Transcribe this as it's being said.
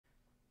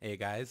Hey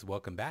guys,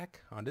 welcome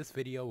back. On this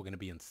video, we're going to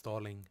be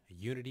installing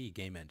Unity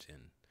Game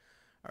Engine.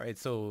 Alright,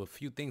 so a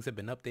few things have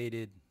been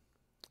updated,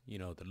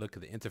 the look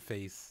of the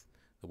interface,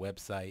 the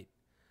website,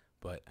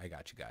 but I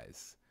got you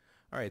guys.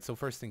 Alright, so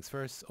first things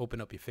first, open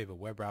up your favorite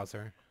web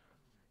browser.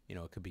 It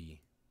could be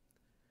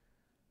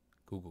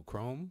Google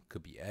Chrome,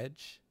 could be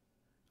Edge,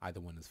 either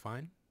one is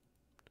fine.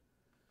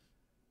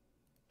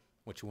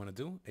 What you want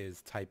to do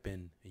is type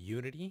in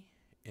Unity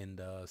in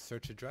the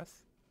search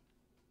address.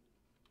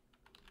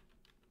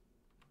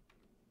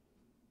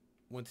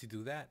 Once you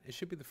do that, it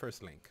should be the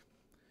first link.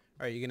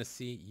 All right, you're going to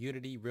see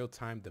Unity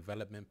Real-Time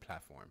Development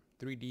Platform,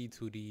 3D,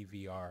 2D,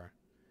 VR.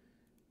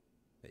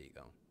 There you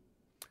go.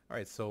 All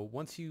right, so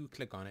once you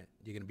click on it,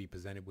 you're going to be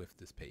presented with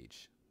this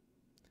page.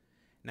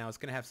 Now it's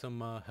going to have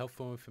some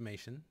helpful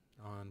information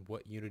on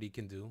what Unity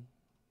can do,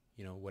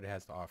 what it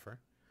has to offer.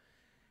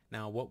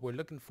 Now what we're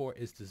looking for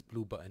is this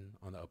blue button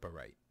on the upper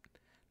right.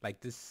 Like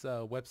this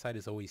website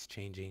is always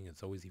changing,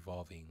 it's always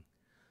evolving.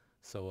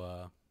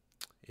 So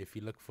if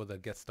you look for the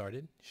get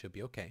started, it should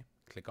be okay.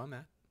 Click on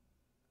that.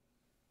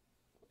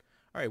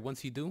 Alright,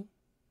 once you do,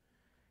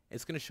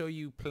 it's going to show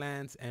you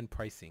plans and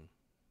pricing.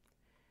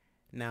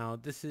 Now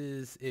this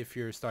is if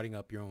you're starting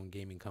up your own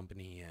gaming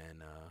company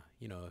and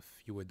if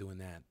you were doing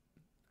that,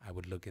 I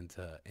would look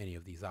into any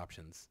of these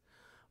options.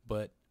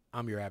 But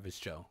I'm your average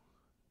Joe.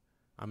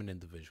 I'm an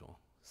individual.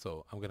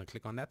 So I'm going to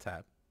click on that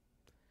tab.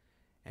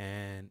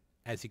 And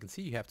as you can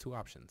see, you have two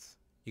options.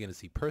 You're going to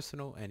see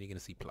personal and you're going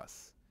to see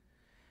plus.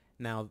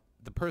 Now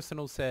the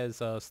personal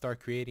says start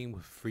creating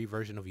with free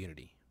version of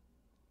Unity.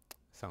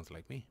 Sounds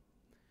like me.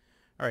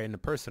 All right, in the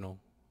personal,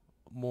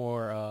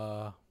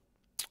 more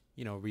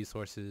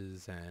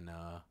resources and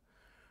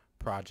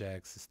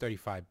projects. It's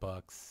 $35.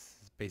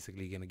 It's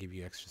basically gonna give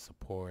you extra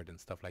support and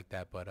stuff like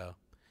that. But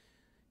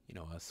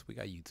us, we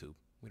got YouTube.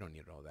 We don't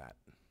need all that.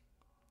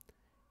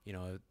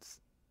 It's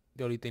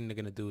the only thing they're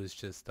gonna do is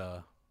just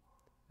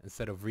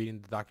instead of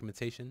reading the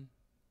documentation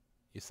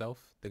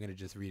yourself, they're gonna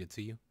just read it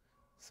to you.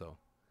 So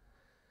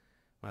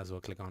might as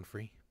well click on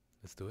free.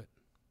 Let's do it.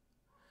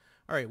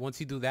 All right, once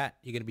you do that,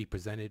 you're going to be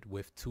presented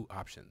with two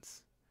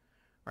options.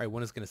 All right,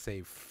 one is going to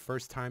say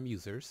first time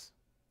users,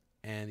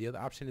 and the other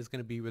option is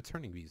going to be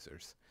returning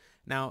users.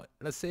 Now,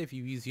 let's say if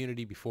you used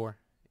Unity before,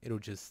 it'll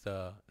just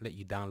let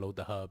you download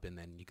the hub, and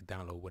then you can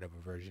download whatever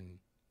version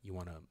you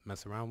want to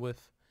mess around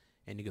with,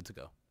 and you're good to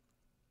go.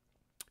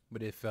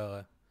 But if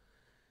you're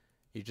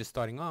just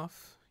starting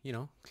off,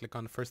 click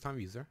on the first time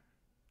user,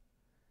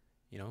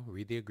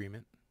 read the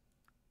agreement,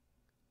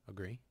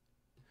 agree.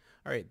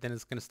 All right, then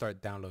it's going to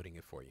start downloading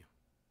it for you.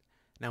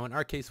 Now in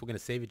our case, we're going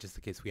to save it just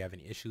in case we have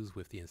any issues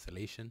with the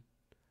installation.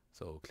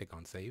 So click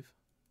on save.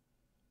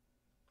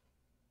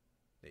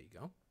 There you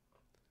go. All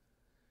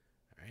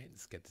right,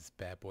 let's get this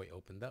bad boy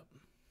opened up.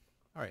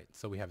 All right,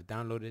 so we have it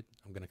downloaded.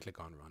 I'm going to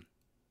click on run.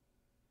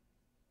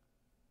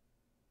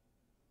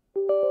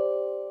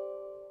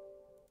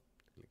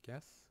 Click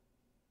yes.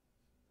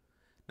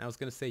 Now it's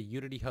going to say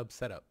Unity Hub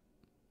setup.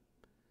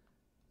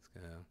 It's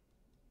going to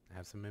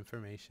have some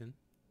information.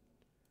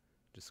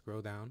 Just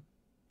scroll down.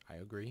 I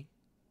agree.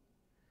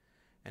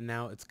 And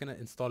now it's going to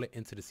install it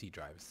into the C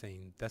drive,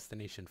 saying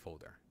destination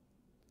folder.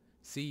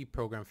 C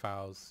program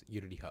files,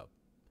 Unity Hub.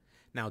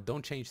 Now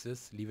don't change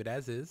this, leave it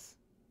as is.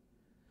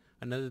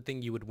 Another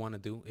thing you would want to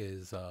do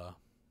is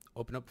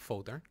open up a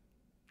folder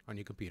on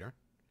your computer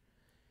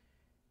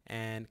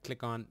and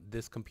click on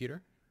this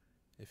computer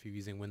if you're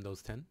using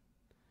Windows 10,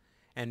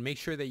 and make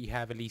sure that you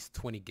have at least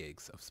 20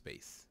 gigs of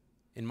space.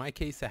 In my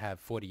case, I have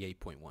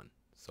 48.1,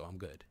 so I'm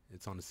good.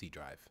 It's on the C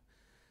drive.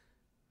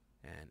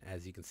 And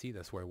as you can see,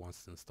 that's where it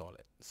wants to install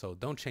it. So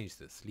don't change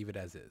this, leave it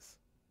as is.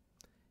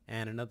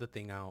 And another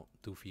thing I'll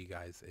do for you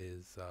guys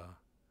is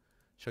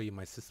show you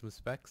my system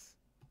specs,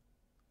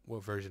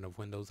 what version of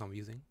Windows I'm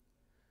using,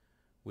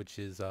 which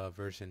is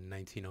version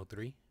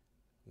 1903,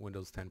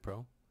 Windows 10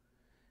 Pro.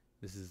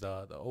 This is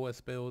the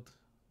OS build.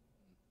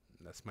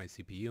 That's my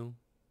CPU.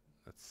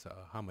 That's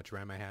how much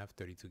RAM I have,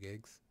 32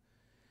 gigs.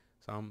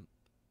 So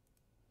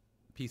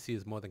PC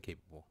is more than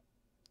capable.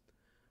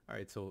 All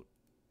right, so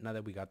now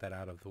that we got that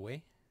out of the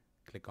way,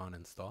 click on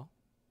install.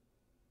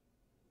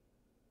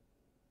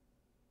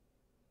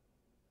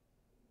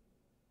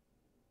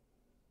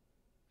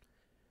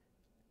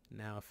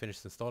 Now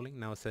finished installing.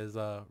 Now it says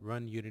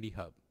run Unity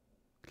Hub.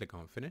 Click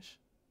on finish.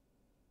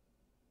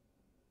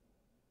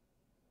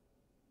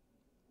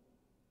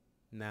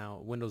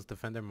 Now Windows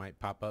Defender might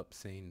pop up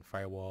saying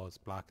firewall is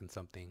blocking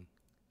something.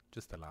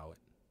 Just allow it.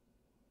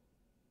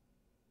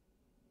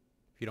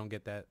 If you don't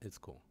get that, it's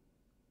cool.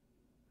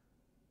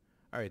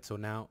 Alright, so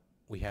now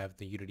we have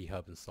the Unity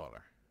Hub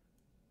installer.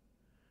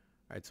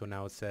 Alright, so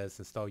now it says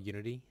install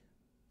Unity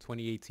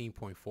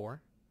 2018.4,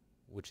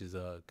 which is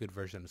a good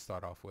version to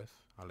start off with.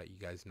 I'll let you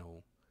guys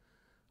know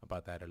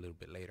about that a little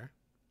bit later.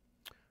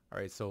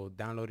 Alright, so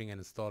downloading and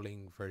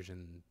installing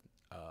version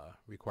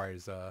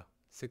requires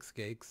 6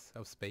 gigs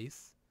of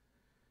space.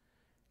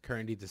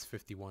 Currently this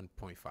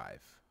 51.5.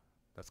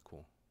 That's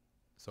cool.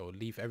 So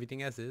leave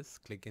everything as is,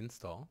 click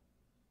install.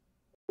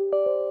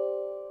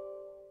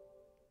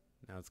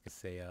 Now it's gonna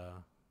say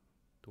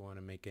Do I want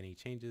to make any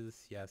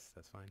changes? Yes,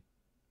 that's fine.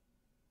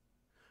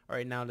 All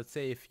right, now let's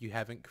say if you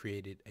haven't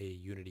created a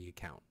Unity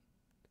account.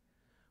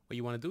 What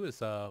you want to do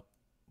is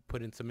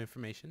put in some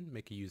information,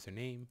 make a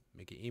username,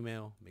 make an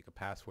email, make a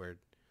password,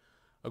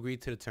 agree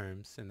to the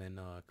terms, and then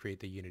create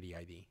the Unity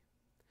ID.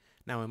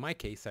 Now in my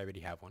case, I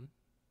already have one.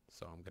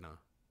 So I'm gonna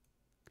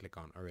click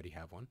on already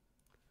have one.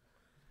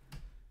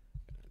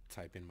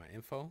 Type in my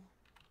info.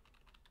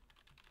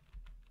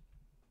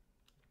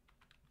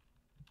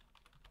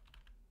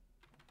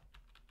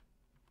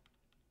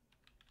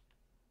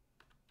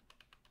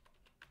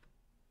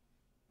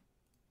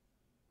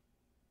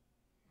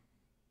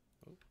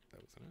 Oh,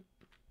 that wasn't it.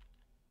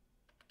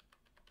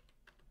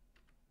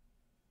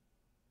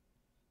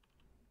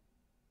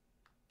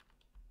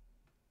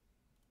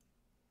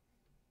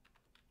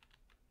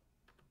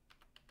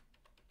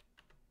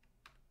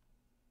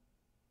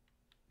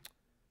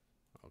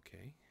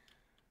 Okay,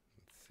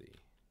 let's see.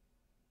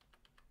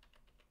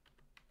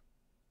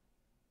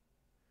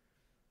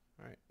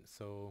 All right,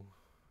 so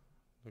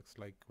looks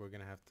like we're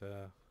gonna have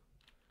to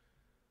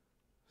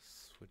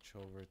switch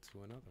over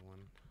to another one.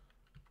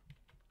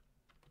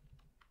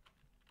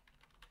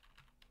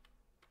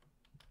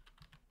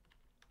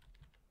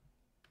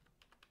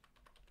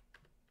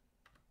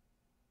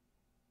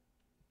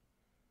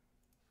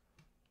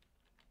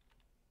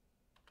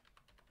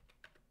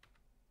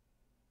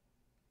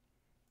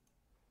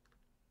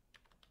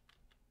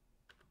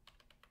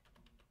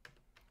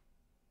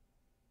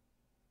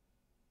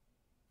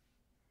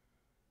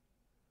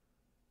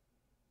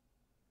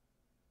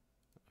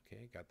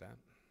 Okay, got that.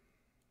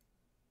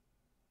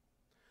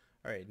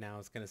 All right, now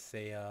it's gonna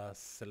say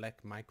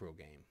select micro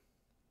game.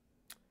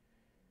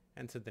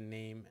 Enter the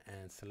name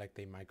and select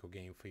a micro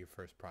game for your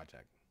first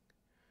project.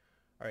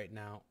 All right,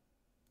 now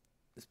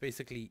it's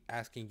basically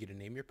asking you to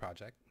name your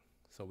project.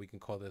 So we can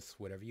call this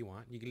whatever you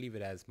want. You can leave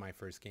it as my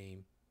first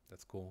game.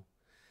 That's cool.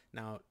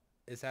 Now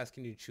it's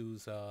asking you to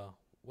choose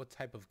what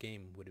type of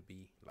game would it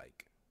be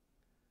like.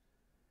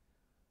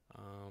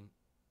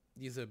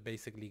 These are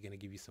basically going to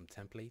give you some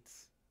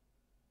templates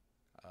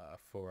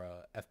for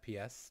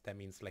FPS. That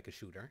means like a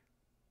shooter.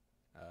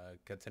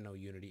 Get to know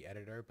Unity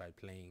editor by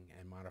playing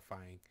and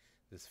modifying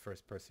this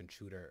first person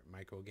shooter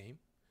micro game.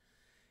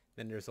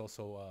 Then there's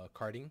also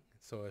karting.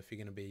 So if you're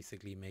going to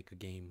basically make a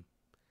game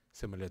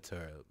similar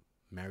to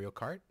Mario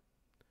Kart.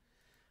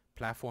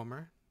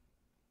 Platformer.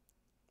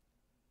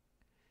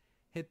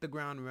 Hit the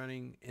ground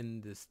running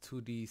in this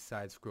 2D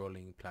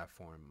side-scrolling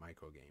platform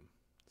micro game.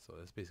 So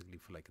it's basically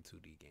for like a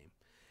 2D game.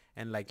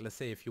 And like, let's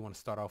say if you want to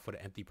start off with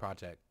an empty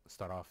project,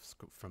 start off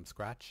from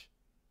scratch,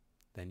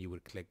 then you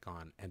would click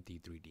on empty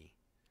 3D.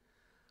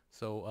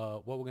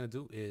 So what we're going to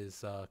do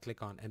is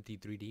click on empty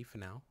 3D for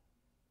now.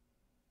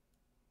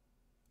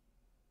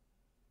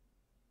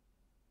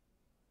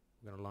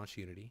 We're going to launch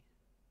Unity.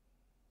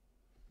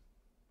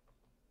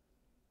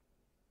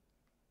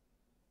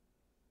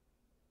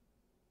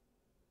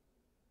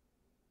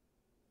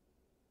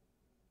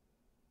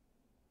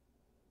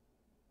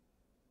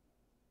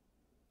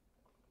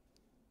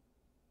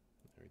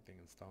 Everything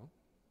installed.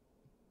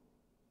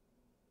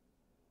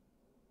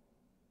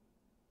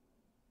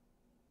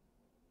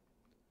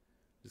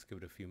 Just give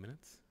it a few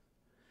minutes.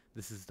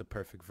 This is the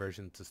perfect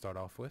version to start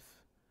off with.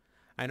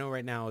 I know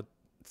right now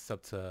it's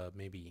up to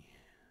maybe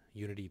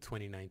Unity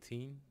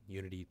 2019,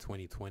 Unity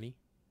 2020.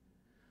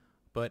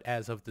 But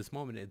as of this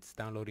moment, it's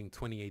downloading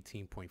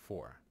 2018.4.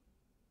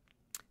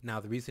 Now,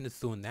 the reason it's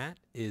doing that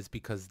is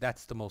because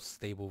that's the most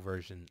stable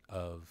version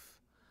of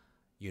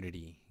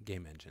Unity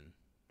game engine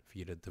for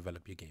you to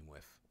develop your game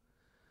with.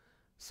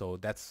 So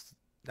that's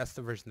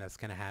the version that's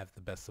going to have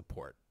the best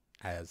support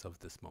as of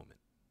this moment.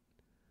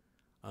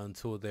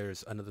 Until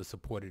there's another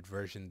supported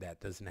version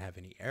that doesn't have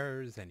any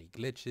errors, any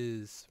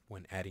glitches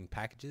when adding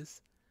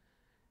packages,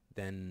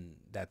 then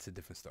that's a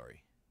different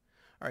story.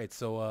 All right,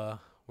 so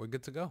we're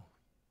good to go.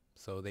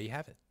 So there you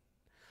have it.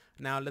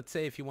 Now, let's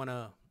say if you want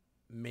to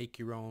make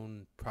your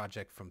own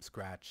project from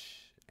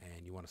scratch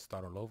and you want to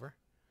start all over.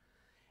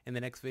 In the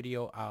next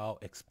video, I'll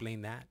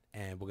explain that,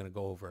 and we're going to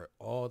go over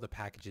all the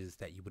packages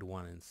that you would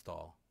want to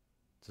install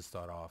to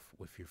start off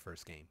with your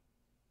first game.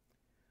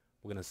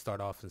 We're going to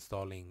start off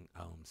installing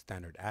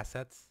standard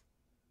assets,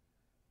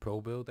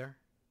 Pro Builder,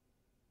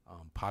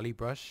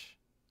 Polybrush,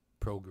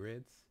 Pro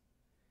Grids,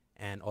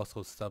 and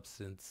also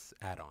Substance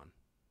add-on.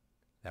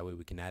 That way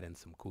we can add in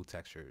some cool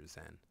textures,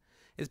 and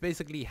it's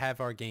basically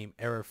have our game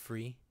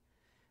error-free.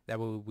 That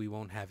way we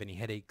won't have any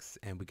headaches,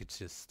 and we could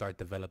just start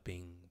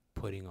developing,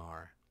 putting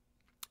our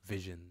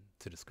vision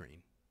to the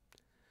screen.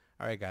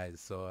 Alright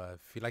guys, so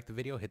if you liked the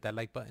video, hit that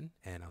like button,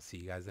 and I'll see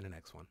you guys in the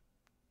next one.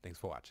 Thanks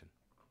for watching.